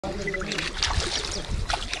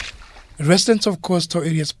Residents of coastal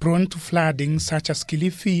areas prone to flooding such as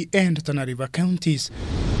Kilifi and Tana River counties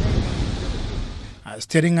are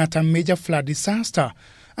staring at a major flood disaster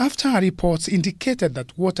after reports indicated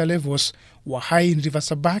that water levels were high in River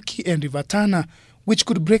Sabaki and River Tana, which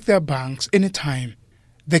could break their banks anytime.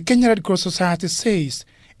 The Kenya Red Cross Society says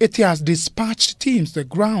it has dispatched teams to the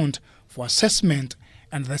ground for assessment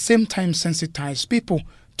and at the same time sensitize people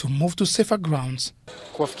to move to safer grounds.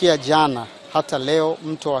 Kufikia jana hata leo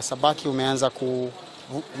mto wa Sabaki umeanza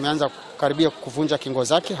karibia kuvunja kingo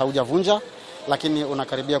zake, haujavunja lakini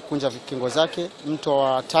unakaribia kuvunja kingo zake. Mto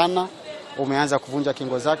wa Tana umeanza kuvunja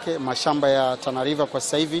kingo zake. Mashamba ya Tana River kwa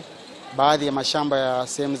sasa hivi, baadhi ya mashamba ya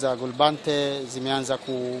sehemu za Gulbante zimeanza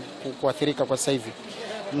kuathirika kwa sasa hivi.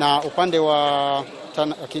 Na upande wa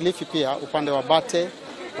Kilifi pia, upande wa Bate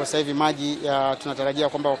kwa sasa hivi maji tunatarajia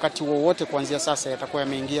kwamba wakati wowote kuanzia sasa yatakuwa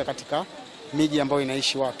yameingia katika miji ambayo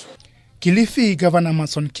inaishi watu. Kilifi Governor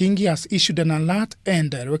Mason Kingi has issued an alert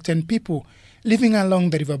and directed people living along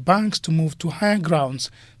the river banks to move to higher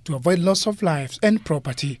grounds to avoid loss of lives and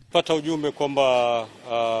property. Pata ujumbe kwamba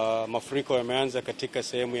mafuriko yameanza katika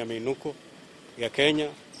sehemu ya miinuko ya Kenya,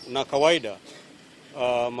 na kawaida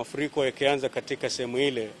mafuriko yakianza katika sehemu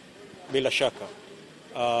ile bila shaka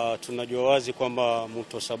tunajua wazi kwamba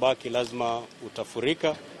mto Sabaki lazima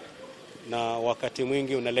utafurika na wakati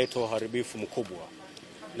mwingi unaleta uharibifu mkubwa.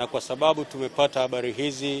 Na kwa sababu tumepata habari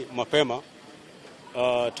hizi mapema,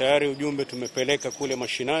 tayari ujumbe tumepeleka kule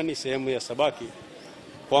mashinani sehemu ya Sabaki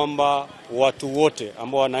kwamba watu wote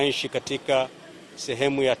ambao wanaishi katika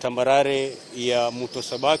sehemu ya tambarare ya mto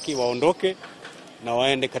Sabaki waondoke na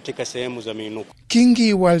waende katika sehemu za miinuko.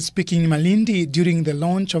 Kingi, while speaking in Malindi during the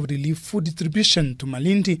launch of relief food distribution to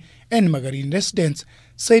Malindi and Magarini residents,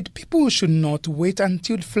 said people should not wait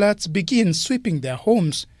until floods begin sweeping their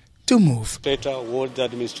homes to move. Ward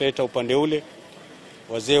administrator upande ule,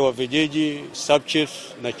 wazee wa vijiji, sub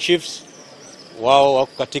chiefs na chiefs wao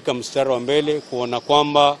wako katika mstari wa mbele kuona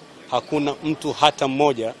kwamba hakuna mtu hata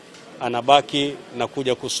mmoja anabaki na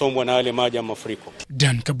kuja kusombwa na wale maji ya mafuriko.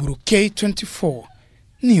 Dan Kaburu, K24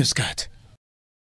 Newscat.